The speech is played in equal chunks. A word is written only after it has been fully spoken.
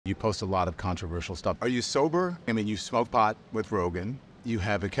You post a lot of controversial stuff. Are you sober? I mean, you smoke pot with Rogan. You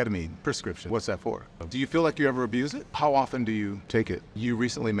have a ketamine prescription. What's that for? Do you feel like you ever abuse it? How often do you take it? You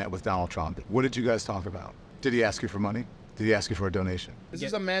recently met with Donald Trump. What did you guys talk about? Did he ask you for money? Did he ask you for a donation? This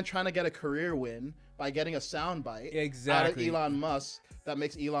is a man trying to get a career win by getting a soundbite out of Elon Musk that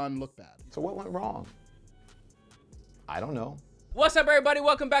makes Elon look bad. So what went wrong? I don't know. What's up, everybody?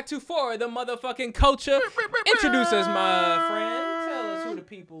 Welcome back to For the Motherfucking Culture. Introduce us, my friend. Tell us who the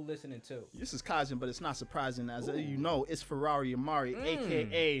people listening to. This is Kaizen, but it's not surprising. As you know, it's Ferrari Imari,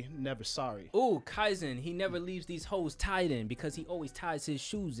 a.k.a. Never Sorry. Ooh, Kaizen. He never leaves these hoes tied in because he always ties his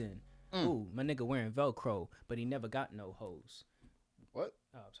shoes in. Ooh, my nigga wearing Velcro, but he never got no hoes. What?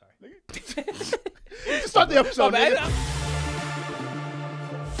 Oh, I'm sorry. Start the episode, man.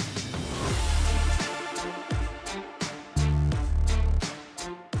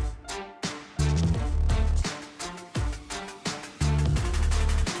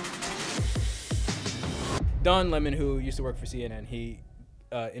 Don Lemon, who used to work for CNN, he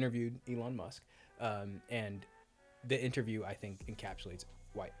interviewed Elon Musk, and the interview, I think, encapsulates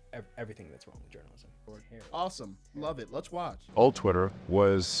everything that's wrong with journalism. Awesome. Love it. Let's watch. Old Twitter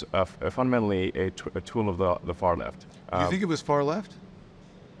was fundamentally a tool of the far left. You think it was far left?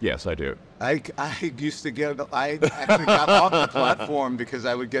 Yes, I do. I used to get, I actually got off the platform because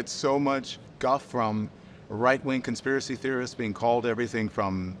I would get so much guff from right-wing conspiracy theorists being called everything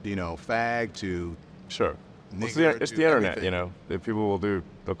from, you know, fag to... Sure. It's the internet, everything. You know. If people will do...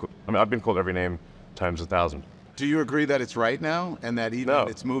 I mean, I've been called every name times 1,000. Do you agree that it's right now and that even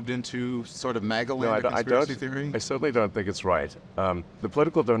it's moved into sort of MAGA land conspiracy theory? I certainly don't think it's right. The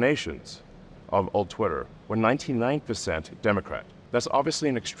political donations of old Twitter were 99% Democrat. That's obviously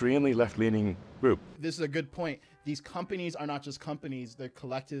an extremely left-leaning group. This is a good point. These companies are not just companies, they're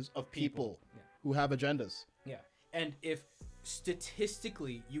collectives of people who have agendas. Yeah, and if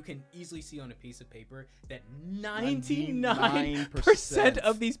statistically you can easily see on a piece of paper that 99%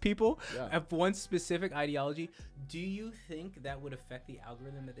 of these people have one specific ideology, do you think that would affect the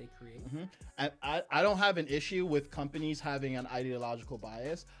algorithm that they create? I don't have an issue with companies having an ideological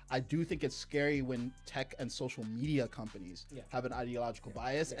bias. I do think it's scary when tech and social media companies have an ideological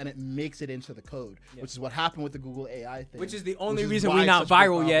bias and it makes it into the code, which is what happened with the Google AI thing. Which is the only reason we're not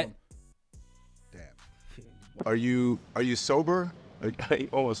viral yet. Are you sober?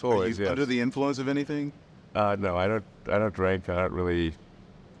 Almost always, Are you under the influence of anything? No, I don't drink. I don't really.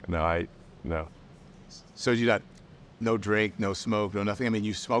 No. So you got no drink, no smoke, no nothing. I mean,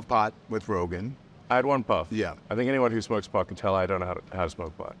 you smoke pot with Rogan. I had one puff. Yeah. I think anyone who smokes pot can tell I don't know how to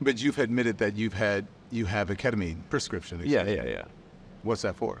smoke pot. But you've admitted that you have a ketamine prescription. Yeah. What's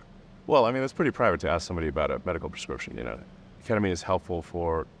that for? Well, I mean, it's pretty private to ask somebody about a medical prescription. You know, ketamine is helpful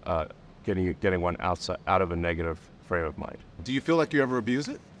for getting one out of a negative frame of mind. Do you feel like you ever abuse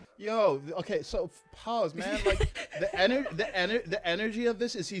it? Yo, okay, so pause, man. Like the energy of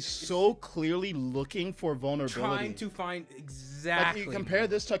this is he's so clearly looking for vulnerability, trying to find exactly. Like you compare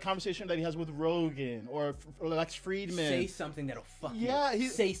this to a conversation that he has with Rogan or Lex Friedman. Say something that'll fuck you. Yeah,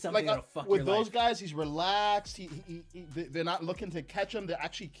 say something that'll fuck your life. With those guys, he's relaxed. They're not looking to catch him. They're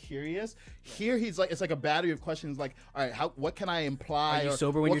actually curious. Here, he's like, it's like a battery of questions. Like, all right, what can I imply? Are you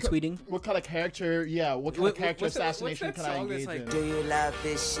sober when you're tweeting? What kind of character? Yeah, what kind of character assassination can I engage in? Do you love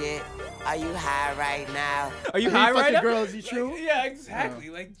this shit? Are you high right now? Are you high right now? Girl, is he true? Yeah, exactly.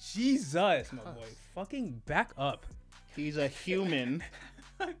 Yeah. Like, Jesus, my boy. Fucking back up. He's a human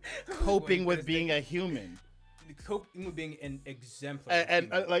coping with being a human. Coping with being an exemplar. And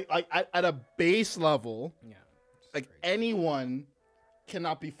like at a base level, like anyone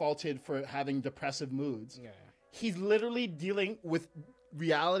cannot be faulted for having depressive moods. Yeah. He's literally dealing with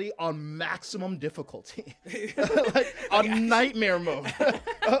reality on maximum difficulty, like on nightmare mode.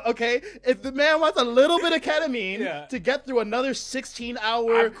 Okay, if the man wants a little bit of ketamine to get through another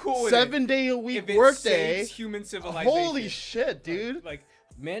 16-hour, 7-day-a-week workday, human civilization. Holy shit, dude! Like,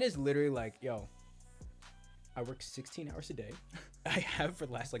 man is literally like, yo, I work 16 hours a day. I have for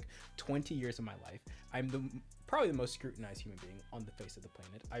the last like 20 years of my life. I'm probably the most scrutinized human being on the face of the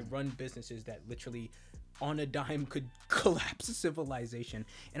planet. I run businesses that literally on a dime could collapse a civilization,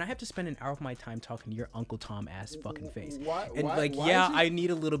 and I have to spend an hour of my time talking to your Uncle Tom ass fucking face. Why I need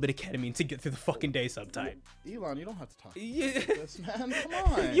a little bit of ketamine to get through the fucking day sometime. Elon, you don't have to talk yeah. like this, man.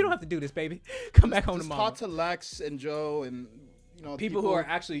 Come on. You don't have to do this, baby. Come back home tomorrow. Talk to Lex and Joe and people who are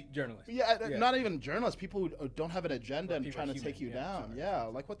actually journalists. Yeah, not even journalists. People who don't have an agenda and trying to take you down. Yeah,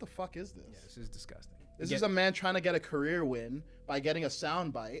 like what the fuck is this? Yeah, this is disgusting. This is a man trying to get a career win by getting a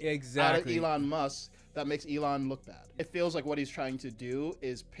soundbite out of Elon Musk that makes Elon look bad. It feels like what he's trying to do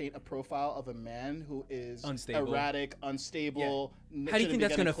is paint a profile of a man who is erratic, unstable. How do you think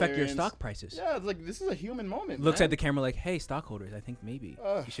that's going to affect your stock prices? Yeah, it's like this is a human moment. Looks at the camera like, hey, stockholders, I think maybe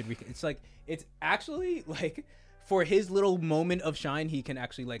you should. It's like it's actually like. For his little moment of shine, he can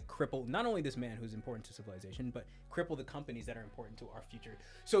actually like cripple not only this man who's important to civilization, but cripple the companies that are important to our future.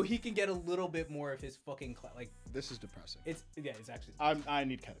 So he can get a little bit more of his fucking like. This is depressing. It's actually. I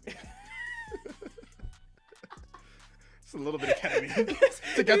need ketamine. It's a little bit of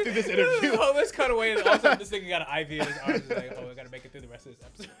ketamine to get through this interview. Oh, let's cut away. And all of a sudden, this thing got an IV in his arm. He's like, oh, I gotta make it through the rest of this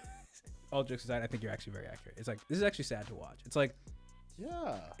episode. All jokes aside, I think you're actually very accurate. It's like this is actually sad to watch. It's like,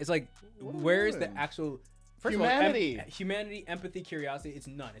 yeah. It's like, where is the actual. First humanity. Of all, humanity, empathy, curiosity, it's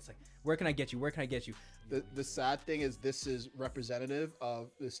none. It's like, where can I get you? Where can I get you? The sad thing is this is representative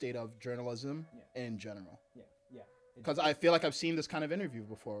of the state of journalism in general. Yeah. Because I feel like I've seen this kind of interview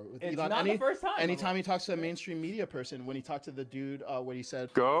before with it's Elon. Not the first time. Anytime he talks to a mainstream media person, when he talked to the dude, when he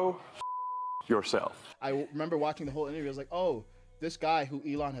said, Go yourself. I remember watching the whole interview. I was like, oh, this guy who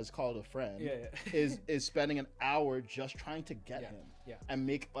Elon has called a friend is spending an hour just trying to get him and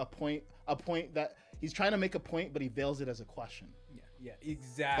make a point that he's trying to make a point, but he veils it as a question. Yeah,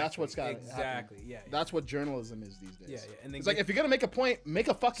 exactly. That's what's got to happen. That's what journalism is these days. Yeah. And then it's like, if you're going to make a point, make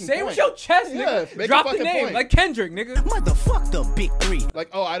a fucking say point. Say with your chest, nigga. Make Drop a the name, point. like Kendrick, nigga. Motherfuck the big three. Like,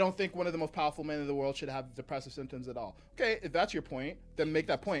 oh, I don't think one of the most powerful men in the world should have depressive symptoms at all. Okay, if that's your point, then make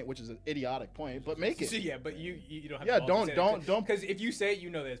that point, which is an idiotic point, but make it. So, but you don't have to don't. Because if you say it, you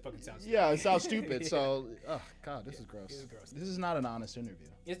know that it fucking sounds stupid. Yeah, it sounds stupid. So, oh, God, this is gross. This is not an honest interview.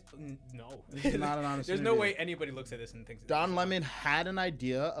 No. This is not an honest There's interview. no way anybody looks at this and thinks Don Lemon had an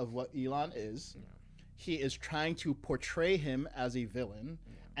idea of what Elon is. He is trying to portray him as a villain,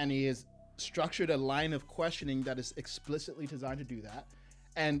 and he has structured a line of questioning that is explicitly designed to do that.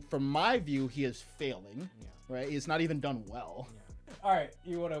 And from my view, he is failing. Right? He's not even done well. All right,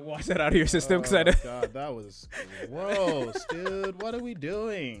 you want to wash that out of your system? Oh, God, that was gross, dude. What are we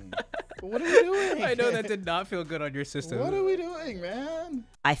doing? What are we doing? I know that did not feel good on your system. What are we doing, man?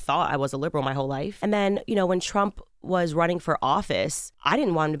 I thought I was a liberal my whole life. And then, when Trump was running for office, I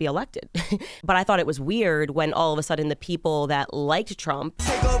didn't want him to be elected. But I thought it was weird when all of a sudden the people that liked Trump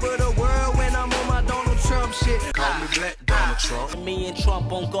take over the world when I'm on my Donald Trump shit. Call me Black Donald Trump. Me and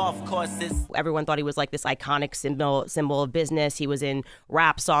Trump on golf courses. Everyone thought he was like this iconic symbol of business. He was in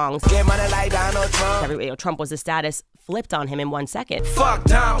rap songs. Get money like Donald Trump. Trump was the status flipped on him in 1 second. Fuck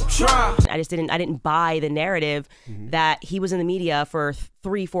Donald Trump. I didn't buy the narrative that he was in the media for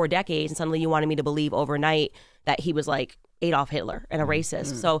 3-4 decades and suddenly you wanted me to believe overnight that he was like Adolf Hitler and a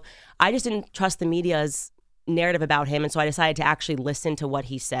racist. So I just didn't trust the media's narrative about him. And so I decided to actually listen to what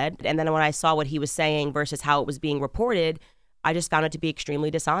he said. And then when I saw what he was saying versus how it was being reported, I just found it to be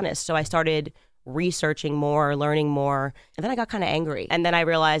extremely dishonest. So I started researching more, learning more. And then I got kind of angry. And then I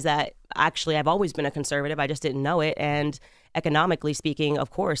realized that actually I've always been a conservative. I just didn't know it. And economically speaking,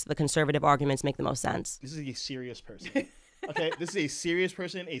 of course, the conservative arguments make the most sense. This is a serious person. Okay, this is a serious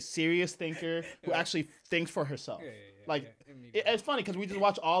person, a serious thinker who actually thinks for herself. It's funny because we just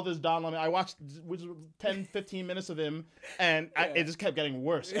watched all this Don Lemon. I watched 10, 15 minutes of him, and it just kept getting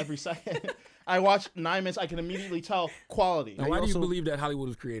worse every second. I watched 9 minutes. I can immediately tell quality. Now, why do you believe that Hollywood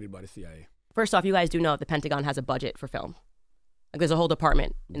was created by the CIA? First off, you guys do know the Pentagon has a budget for film. Like there's a whole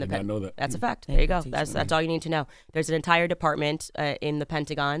department in the Pentagon. I know that. That's a fact. There you go. That's all you need to know. There's an entire department in the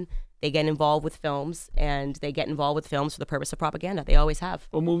Pentagon. They get involved with films, and they get involved with films for the purpose of propaganda. They always have.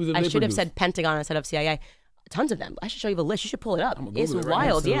 What movies did I they should have produce? said Pentagon instead of CIA. Tons of them. I should show you the list. You should pull it up. It's Google it right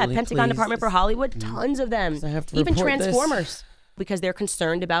wild. now. Yeah, Pentagon Department for Hollywood. Tons of them. I have to Even report Transformers. Because they're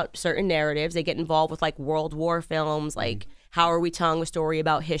concerned about certain narratives. They get involved with like World War films, like How Are We Telling a Story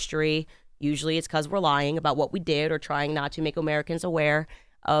About History? Usually it's because we're lying about what we did or trying not to make Americans aware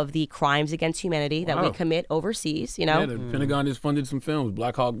of the crimes against humanity that we commit overseas, Yeah, the Pentagon just funded some films.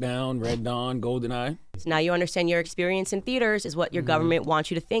 Black Hawk Down, Red Dawn, GoldenEye. So now you understand your experience in theaters is what your government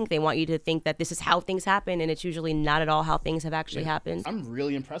wants you to think. They want you to think that this is how things happen, and it's usually not at all how things have actually happened. I'm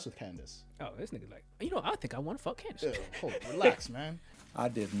really impressed with Candace. Oh, this nigga's like, I think I want to fuck Candace. Relax, man. I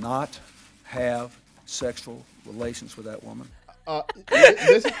did not have sexual relations with that woman.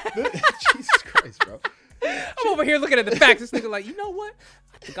 Jesus Christ, bro. I'm over here looking at the facts. This nigga like, you know what?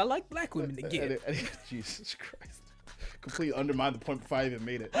 I think I like black women to get. Jesus Christ. completely undermined the point before I even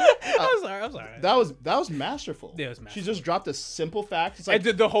made it. I'm sorry. That was masterful. Yeah, it was masterful. She just dropped a simple fact. It's like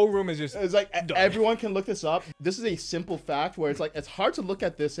the whole room is just. It's like done. everyone can look this up. This is a simple fact where it's like it's hard to look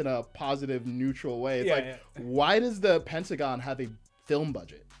at this in a positive, neutral way. It's why does the Pentagon have a film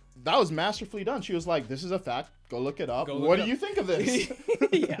budget? That was masterfully done. She was like, "This is a fact. Go look it up. What do you think of this?"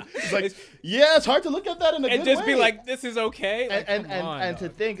 Yeah, it's like, it's hard to look at that in a good way. And just be like, "This is okay." Like, and to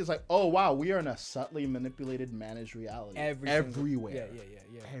think it's like, oh wow, we are in a subtly manipulated, managed reality everywhere.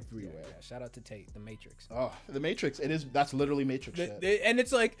 Yeah. Everywhere. Yeah. Shout out to Tate, The Matrix. Oh, The Matrix. That's literally Matrix shit. And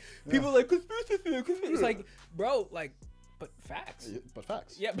it's like people are like conspiracy. It's like, bro, like. But facts. But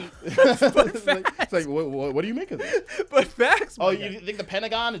facts. Yeah, but facts. It's like, what do you make of this? But facts. Oh, you think the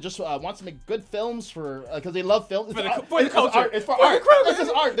Pentagon just wants to make good films for because they love films? For the culture. It's for art. It's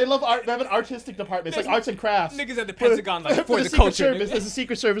just art. They love art. They have an artistic department. It's like arts and crafts. Niggas at the Pentagon like for the Secret culture. Service, there's a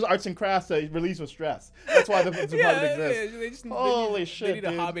Secret Service arts and crafts that release with stress. That's why the department exists. Holy shit, They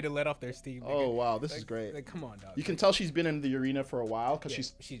need a hobby to let off their steam. Oh wow, this is great. Like, come on, dog. You can tell she's been in the arena for a while because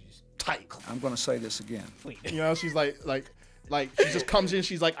she's just tight. I'm going to say this again. You know, she's like she just comes in.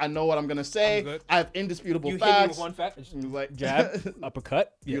 She's like, I know what I'm gonna say. I have indisputable facts. You hit me with one fact. Just like jab,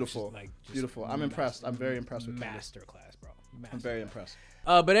 uppercut. Beautiful, beautiful. I'm impressed. I'm very impressed with masterclass, bro. I'm very impressed.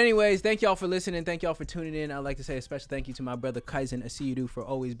 But anyways, thank y'all for listening. Thank y'all for tuning in. I'd like to say a special thank you to my brother Kaizen, I see you do, for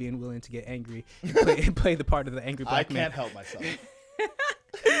always being willing to get angry and play the part of the angry black man. I can't help myself.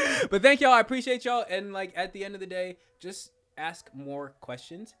 But thank y'all. I appreciate y'all. And like at the end of the day, just ask more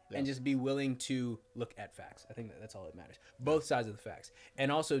questions and just be willing to look at facts. I think that's all that matters. Both sides of the facts.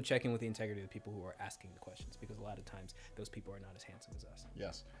 And also check in with the integrity of the people who are asking the questions, because a lot of times those people are not as handsome as us.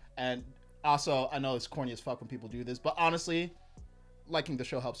 Yes. And also, I know it's corny as fuck when people do this, but honestly, liking the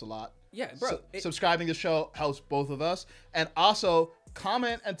show helps a lot. Yeah, bro. Subscribing to the show helps both of us. And also,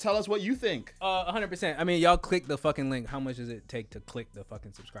 comment and tell us what you think. 100%. I mean, y'all click the fucking link. How much does it take to click the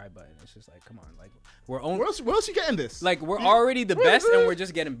fucking subscribe button? It's just like, come on. Like, we're only... Where else you getting this? Like, we're already the best, and we're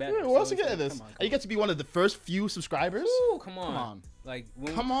just getting better. Where else you getting this? You get to be one of the first few subscribers? Ooh, come on. Like,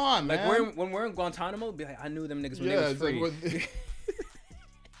 come on, man. Like, when we're in Guantanamo, be like, I knew them niggas when they was free. Like,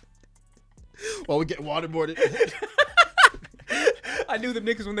 well, we get waterboarded. I knew them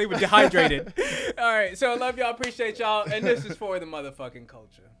niggas when they were dehydrated. All right, so I love y'all, appreciate y'all, and this is For the Motherfucking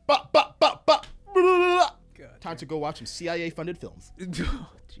Culture. Time to go watch some CIA-funded films. Oh,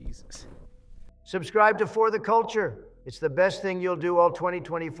 Jesus. Subscribe to For the Culture. It's the best thing you'll do all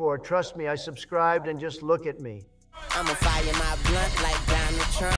 2024. Trust me, I subscribed, and just look at me. I'ma fire my blunt like Donald Trump.